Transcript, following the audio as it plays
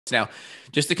Now,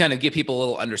 just to kind of give people a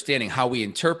little understanding how we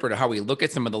interpret or how we look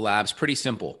at some of the labs, pretty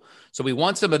simple. So we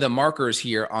want some of the markers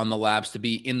here on the labs to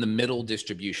be in the middle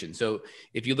distribution. So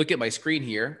if you look at my screen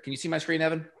here, can you see my screen,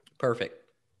 Evan? Perfect.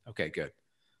 Okay, good.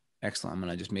 Excellent. I'm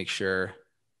going to just make sure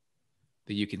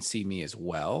that you can see me as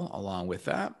well along with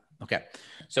that. Okay.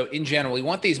 So in general, we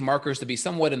want these markers to be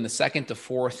somewhat in the second to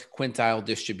fourth quintile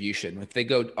distribution. If they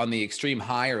go on the extreme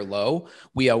high or low,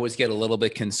 we always get a little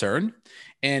bit concerned.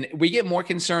 And we get more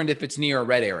concerned if it's near a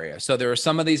red area. So there are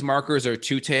some of these markers are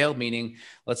two-tailed, meaning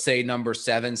let's say number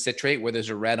 7 citrate, where there's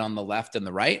a red on the left and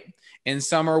the right. And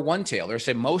some are one-tailed, or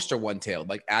say most are one-tailed,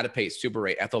 like adipate,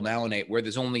 superate, ethylmalonate, where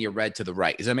there's only a red to the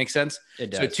right. Does that make sense?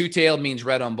 It does. So two-tailed means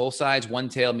red on both sides.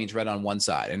 One-tailed means red on one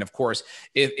side. And of course,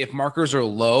 if markers are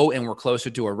low and we're closer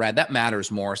to a red, that matters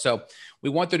more. So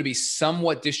we want there to be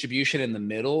somewhat distribution in the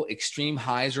middle. Extreme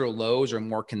highs or lows are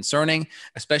more concerning,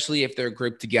 especially if they're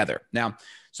grouped together. Now,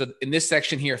 so in this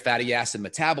section here, fatty acid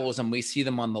metabolism, we see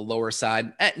them on the lower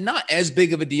side. Not as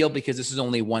big of a deal because this is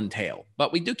only one tail,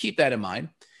 but we do keep that in mind.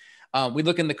 We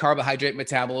look in the carbohydrate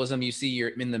metabolism. You see you're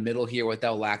in the middle here with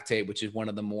L-lactate, which is one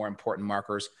of the more important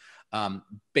markers.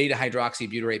 Beta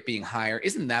hydroxybutyrate being higher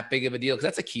isn't that big of a deal because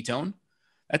that's a ketone.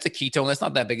 That's a ketone. That's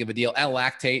not that big of a deal.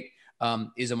 L-lactate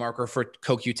is a marker for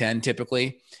CoQ10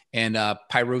 typically, and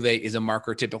pyruvate is a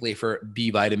marker typically for B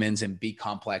vitamins and B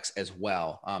complex as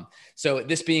well. So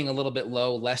this being a little bit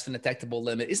low, less than detectable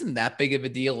limit, isn't that big of a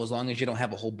deal as long as you don't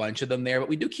have a whole bunch of them there, but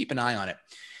we do keep an eye on it.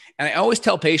 And I always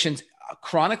tell patients,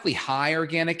 chronically high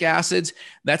organic acids,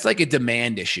 that's like a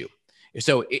demand issue.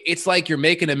 So it's like you're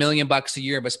making $1 million a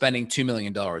year, but spending $2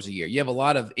 million a year. You have a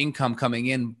lot of income coming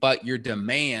in, but your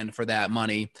demand for that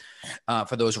money,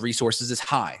 for those resources is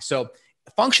high. So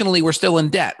functionally, we're still in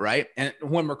debt, right? And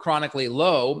when we're chronically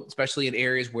low, especially in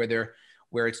areas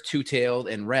where it's two-tailed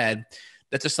and red,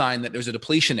 that's a sign that there's a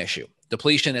depletion issue.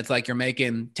 Depletion, it's like you're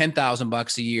making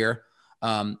 $10,000 a year,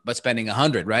 but spending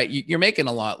 100, right? You're making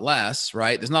a lot less,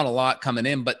 right? There's not a lot coming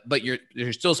in, but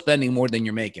you're still spending more than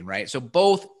you're making, right? So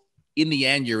both, in the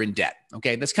end, you're in debt.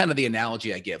 Okay. That's kind of the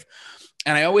analogy I give.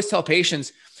 And I always tell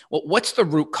patients, well, what's the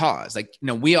root cause? Like,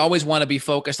 we always want to be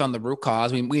focused on the root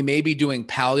cause. We may be doing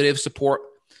palliative support.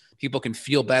 People can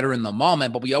feel better in the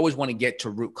moment, but we always want to get to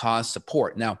root cause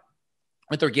support. Now,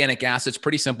 with organic acids,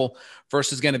 pretty simple.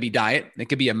 First is going to be diet. It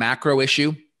could be a macro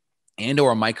issue and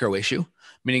or a micro issue,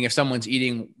 meaning if someone's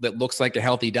eating that looks like a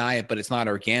healthy diet, but it's not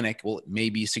organic, well, it may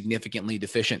be significantly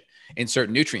deficient in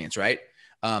certain nutrients, right?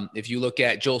 If you look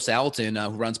at Joel Salatin,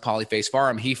 who runs Polyface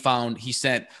Farm, he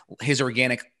sent his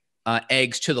organic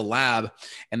eggs to the lab,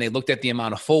 and they looked at the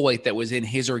amount of folate that was in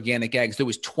his organic eggs. There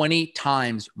was 20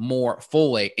 times more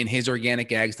folate in his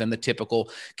organic eggs than the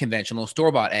typical conventional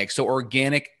store-bought eggs. So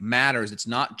organic matters. It's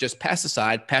not just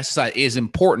pesticide. Pesticide is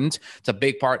important. It's a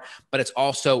big part, but it's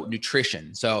also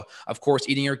nutrition. So of course,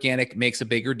 eating organic makes a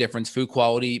bigger difference. Food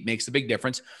quality makes a big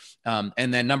difference.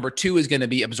 And then number 2 is going to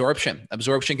be absorption.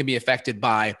 Absorption can be affected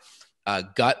by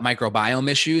gut microbiome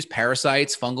issues,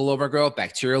 parasites, fungal overgrowth,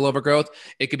 bacterial overgrowth.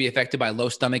 It could be affected by low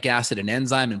stomach acid and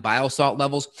enzyme and bile salt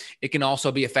levels. It can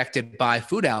also be affected by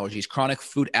food allergies. Chronic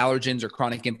food allergens or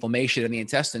chronic inflammation in the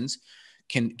intestines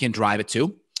can drive it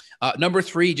too. Number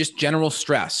 3, just general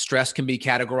stress. Stress can be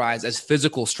categorized as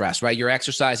physical stress, right? You're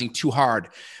exercising too hard.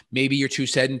 Maybe you're too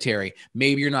sedentary.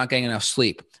 Maybe you're not getting enough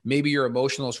sleep. Maybe your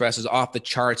emotional stress is off the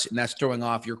charts, and that's throwing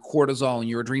off your cortisol and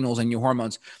your adrenals and your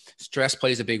hormones. Stress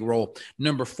plays a big role.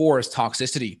 Number 4 is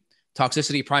toxicity.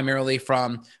 Toxicity primarily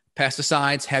from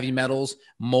pesticides, heavy metals,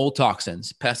 mold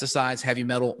toxins. Pesticides, heavy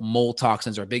metal, mold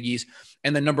toxins are biggies.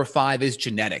 And then number 5 is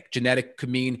genetic. Genetic could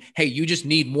mean, hey, you just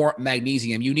need more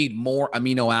magnesium. You need more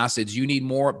amino acids. You need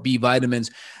more B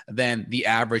vitamins than the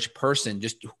average person,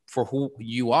 just for who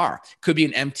you are. Could be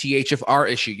an MTHFR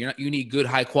issue. You need good,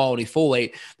 high quality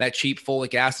folate. That cheap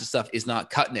folic acid stuff is not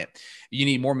cutting it. You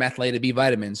need more methylated B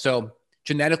vitamins. So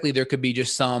genetically, there could be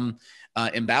just some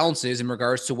imbalances in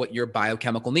regards to what your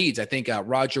biochemical needs. I think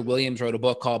Roger Williams wrote a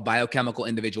book called Biochemical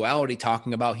Individuality,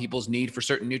 talking about people's need for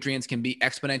certain nutrients can be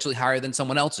exponentially higher than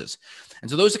someone else's. And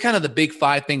so those are kind of the big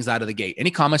 5 things out of the gate. Any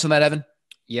comments on that, Evan?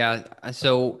 Yeah.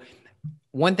 So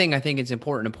one thing I think it's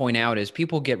important to point out is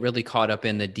people get really caught up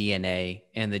in the DNA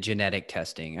and the genetic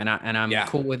testing, and I'm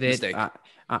cool with it.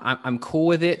 I'm cool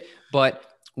with it, but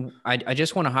I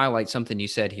just want to highlight something you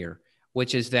said here.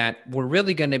 which is that we're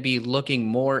really going to be looking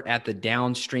more at the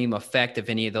downstream effect of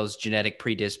any of those genetic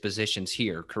predispositions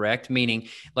here, correct? Meaning,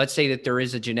 let's say that there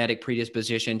is a genetic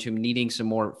predisposition to needing some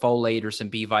more folate or some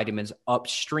B vitamins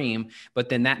upstream, but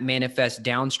then that manifests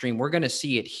downstream. We're going to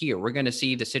see it here. We're going to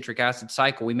see the citric acid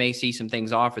cycle. We may see some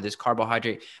things off for this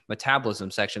carbohydrate metabolism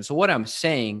section. So what I'm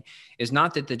saying is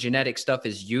not that the genetic stuff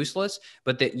is useless,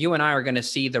 but that you and I are going to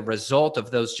see the result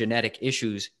of those genetic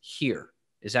issues here.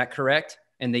 Is that correct?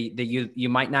 And you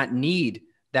might not need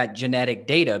that genetic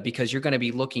data because you're going to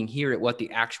be looking here at what the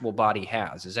actual body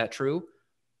has. Is that true?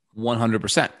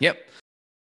 100%. Yep.